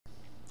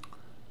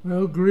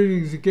Well,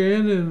 greetings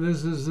again, and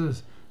this is the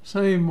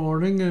same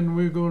morning, and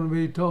we're going to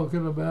be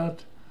talking about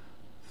the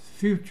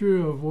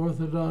future of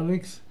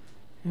orthodontics.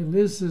 And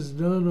this is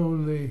done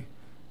on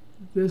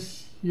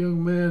this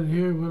young man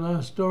here. When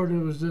I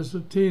started was just a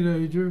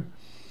teenager,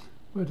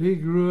 but he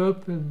grew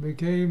up and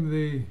became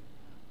the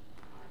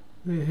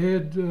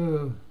head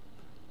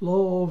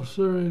law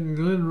officer in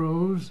Glen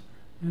Rose,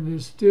 and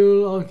is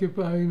still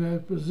occupying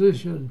that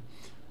position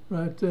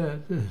right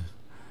there.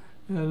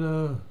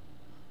 And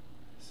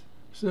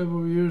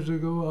several years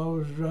ago, I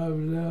was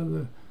driving down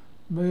the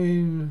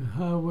main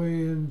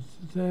highway in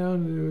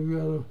town, and we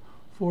got a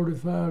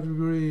 45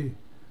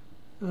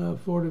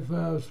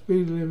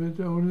 speed limit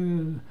on it,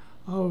 and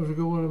I was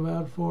going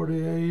about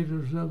 48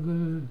 or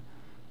something,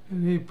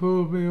 and he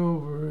pulled me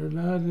over, and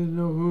I didn't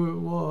know who it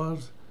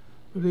was,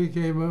 but he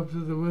came up to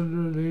the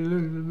window and he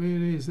looked at me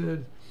and he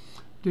said,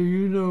 "Do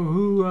you know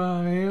who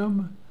I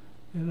am?"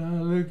 And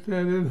I looked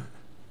at him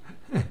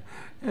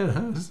and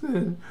I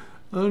said,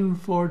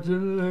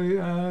 "Unfortunately,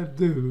 I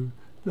do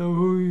know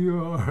who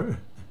you are."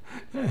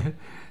 And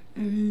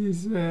he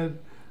said,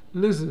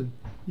 "Listen,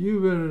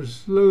 you better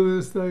slow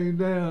this thing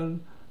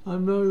down.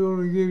 I'm not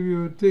going to give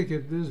you a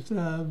ticket this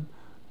time,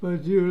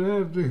 but you'll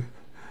have to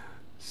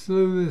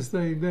slow this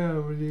thing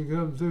down when you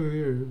come through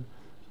here."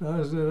 So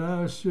I said,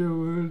 "I sure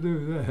will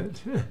do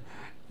that."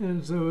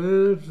 And so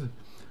it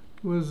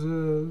was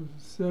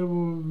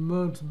several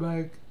months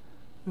back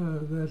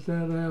that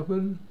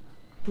happened,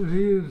 but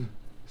he is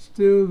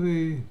still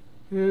the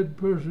head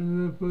person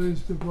in the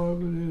police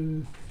department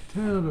in the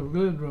town of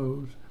Glen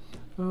Rose.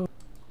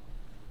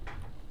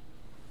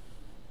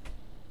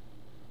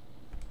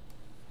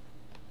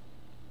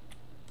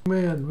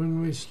 Man,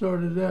 when we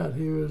started out,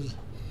 he was,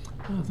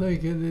 I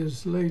think, in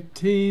his late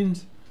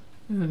teens,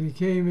 and he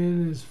came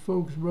in, his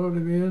folks brought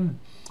him in,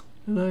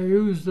 and I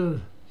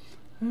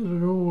had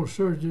an old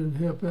surgeon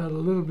help out a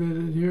little bit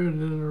in here,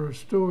 and then a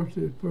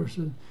restorative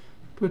person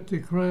put the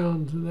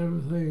crowns and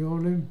everything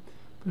on him,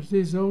 but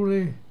he's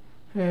only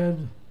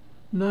had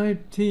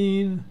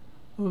 19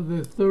 of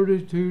the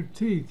 32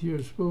 teeth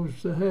you're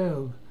supposed to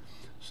have.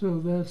 So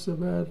that's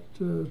about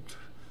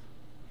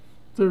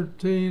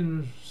 13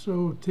 or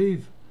so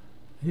teeth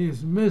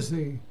he's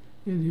missing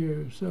in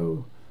here.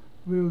 So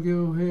we'll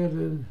go ahead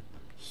and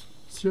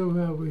show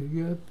how we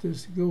got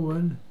this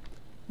going.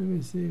 Let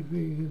me see if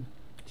we can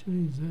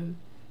change that.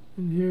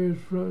 And here's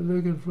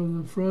looking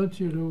from the front,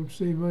 you don't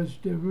see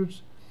much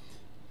difference.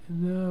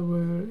 And now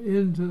we're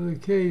into the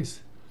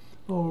case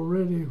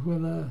already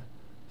when I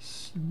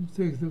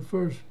took the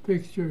first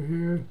picture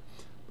here,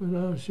 but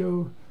I'll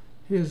show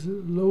his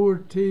lower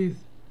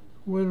teeth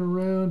went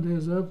around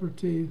his upper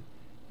teeth,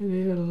 and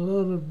he had a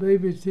lot of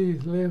baby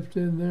teeth left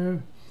in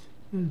there,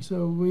 and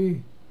so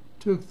we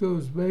took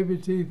those baby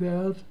teeth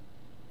out,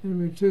 and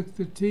we took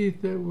the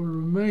teeth that were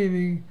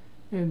remaining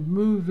and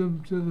moved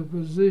them to the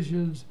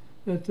positions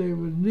that they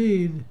would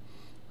need.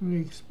 We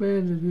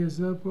expanded his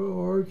upper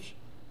arch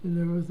and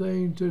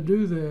everything to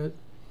do that.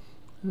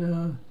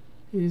 Now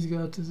he's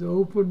got this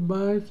open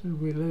bite,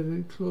 and we let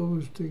it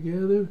close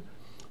together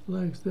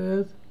like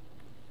that.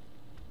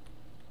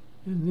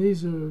 And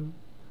these are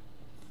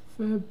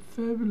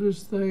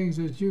fabulous things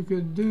that you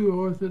can do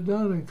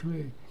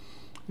orthodontically.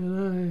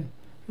 And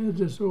I had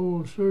this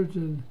old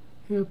surgeon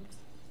help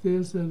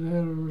this, and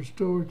had a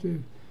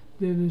restorative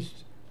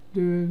dentist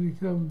do it and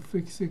come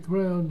fix the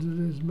crowns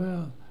in his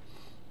mouth.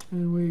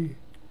 And we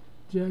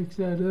jacked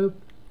that up,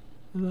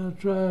 and I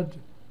tried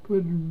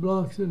putting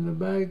blocks in the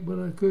back, but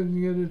I couldn't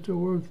get it to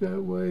work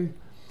that way.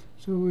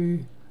 So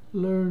we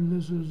learned,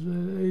 this was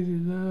at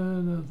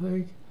 89, I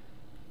think.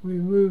 We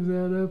moved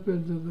that up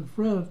into the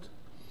front,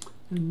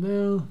 and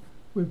now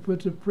we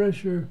put the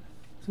pressure,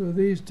 so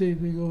these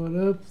teeth are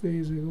going up,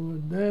 these are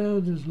going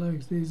down, just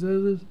like these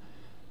others.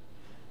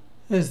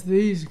 As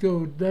these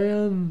go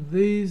down,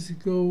 these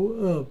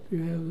go up.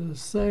 You have the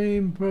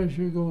same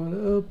pressure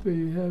going up as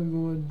you have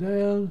going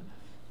down.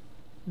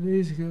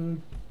 These go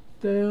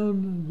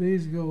down,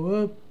 these go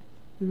up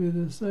with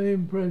the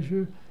same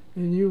pressure,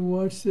 and you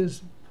watch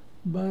this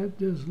bite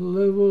just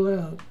level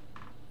out.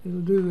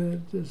 It'll do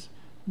that. Just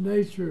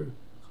nature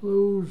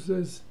close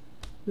this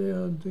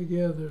down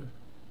together,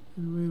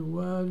 and we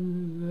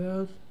widen it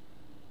out.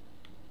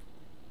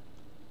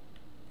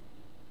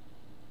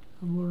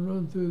 I'm going to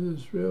run through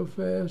this real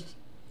fast.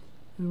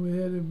 And we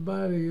had him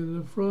biting in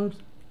the front,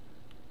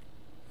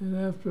 and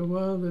after a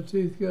while the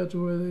teeth got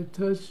to where they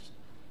touched,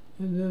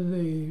 and then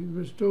the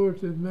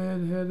restorative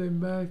man had him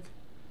back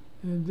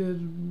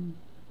and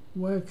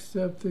waxed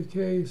up the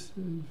case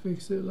and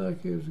fixed it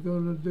like he was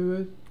going to do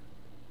it.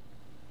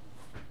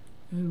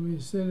 And we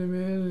sent him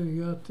in and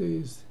got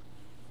these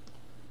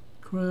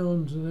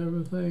crowns and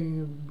everything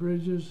and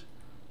bridges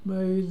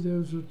made.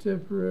 Those were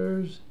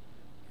temporaries.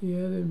 He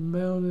had him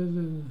mounted,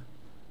 and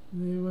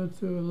he went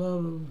through a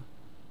lot of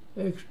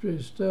extra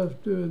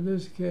stuff doing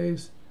this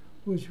case,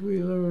 which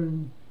we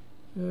learned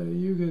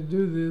you can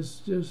do this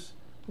just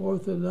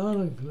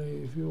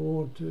orthodontically if you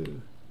want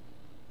to.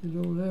 You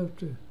don't have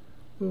to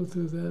go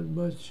through that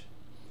much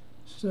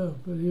stuff,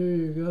 but here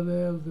you got to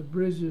have the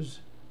bridges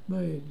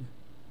made.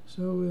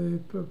 So they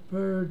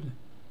prepared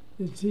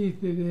the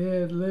teeth that he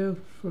had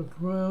left for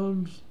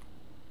crowns,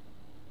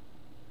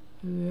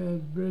 and they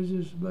had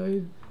bridges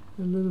made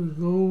and little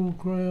gold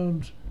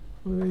crowns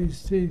for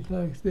these teeth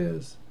like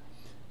this.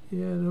 He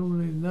had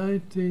only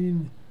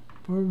 19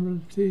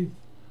 permanent teeth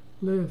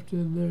left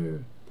in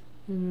there,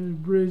 and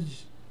it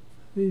bridged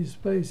these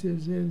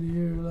spaces in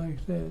here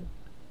like that.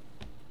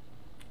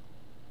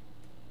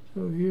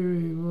 So here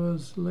he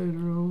was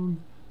later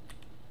on.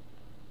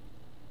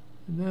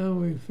 And now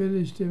we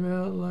finished him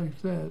out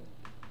like that.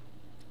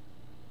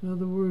 In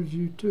other words,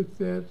 you took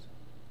that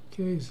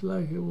case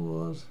like it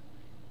was,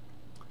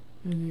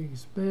 and you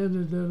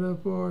expanded that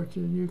upper arch,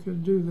 and you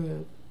can do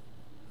that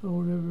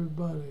on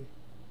everybody.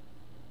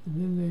 And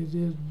then they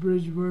did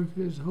bridge work.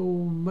 His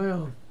whole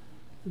mouth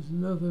is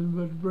nothing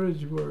but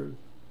bridge work.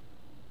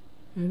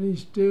 And he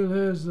still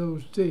has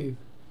those teeth.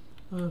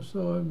 I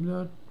saw him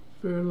not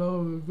very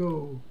long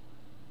ago.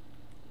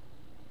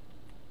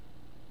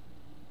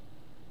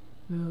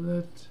 Now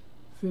that's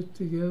fit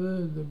together,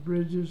 and the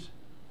bridges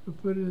are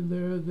put in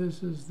there.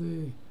 This is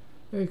the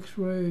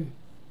x-ray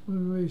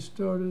when we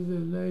started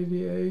in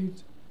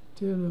 88,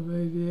 10 of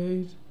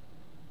 88,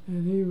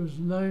 and he was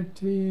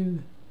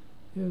 19.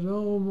 He was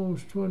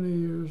almost 20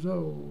 years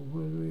old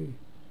when we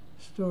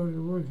started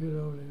working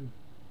on him.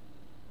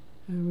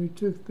 And we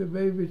took the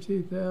baby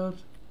teeth out,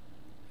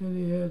 and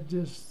he had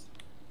just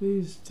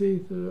these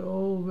teeth are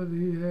all that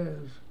he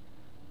has.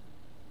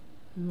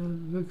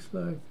 And it looks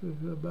like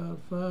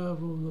about 5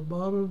 on the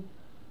bottom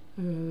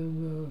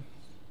and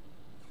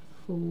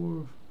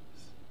 4,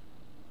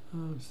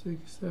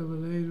 6, 7, 8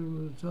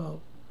 on the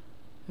top.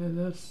 And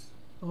that's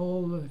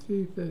all the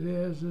teeth that he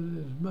has in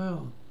his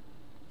mouth.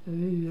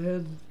 And he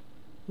had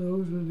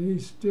those, and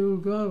he's still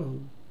got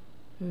them.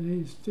 And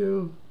he's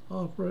still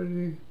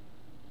operating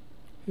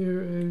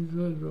here in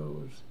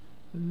Glenrose.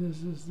 And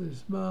this is the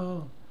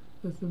smile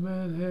that the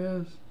man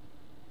has.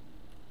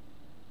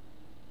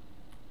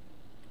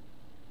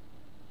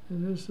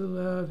 And this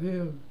allowed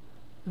him,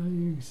 now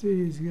you can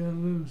see he's got a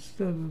little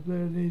stuff up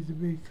there that needs to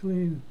be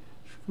clean,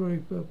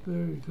 scrape up there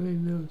and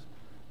clean those.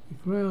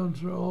 The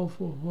crowns are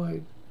awful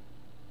white,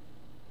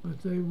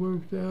 but they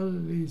worked out,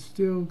 and he's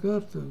still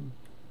got them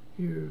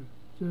here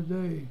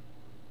today.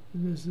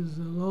 And this is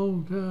a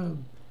long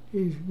time.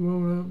 He's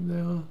grown up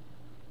now,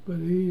 but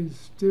he is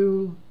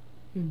still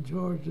in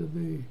charge of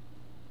the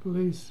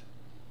police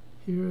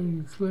here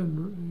in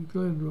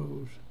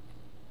Glenrose.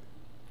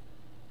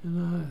 And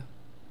I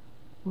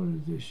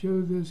wanted to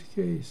show this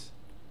case.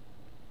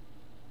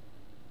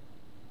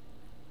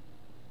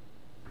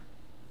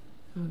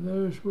 And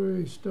there's where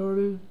he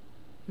started,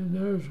 and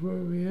there's where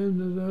we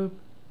ended up.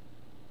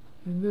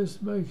 And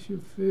this makes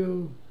you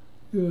feel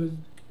good,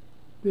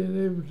 being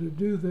able to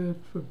do that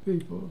for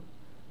people.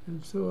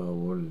 And so I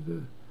wanted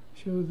to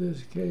show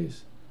this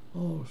case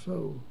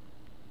also.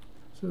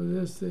 So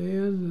that's the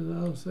end, and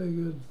I'll say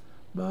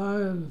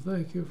goodbye and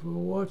thank you for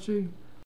watching.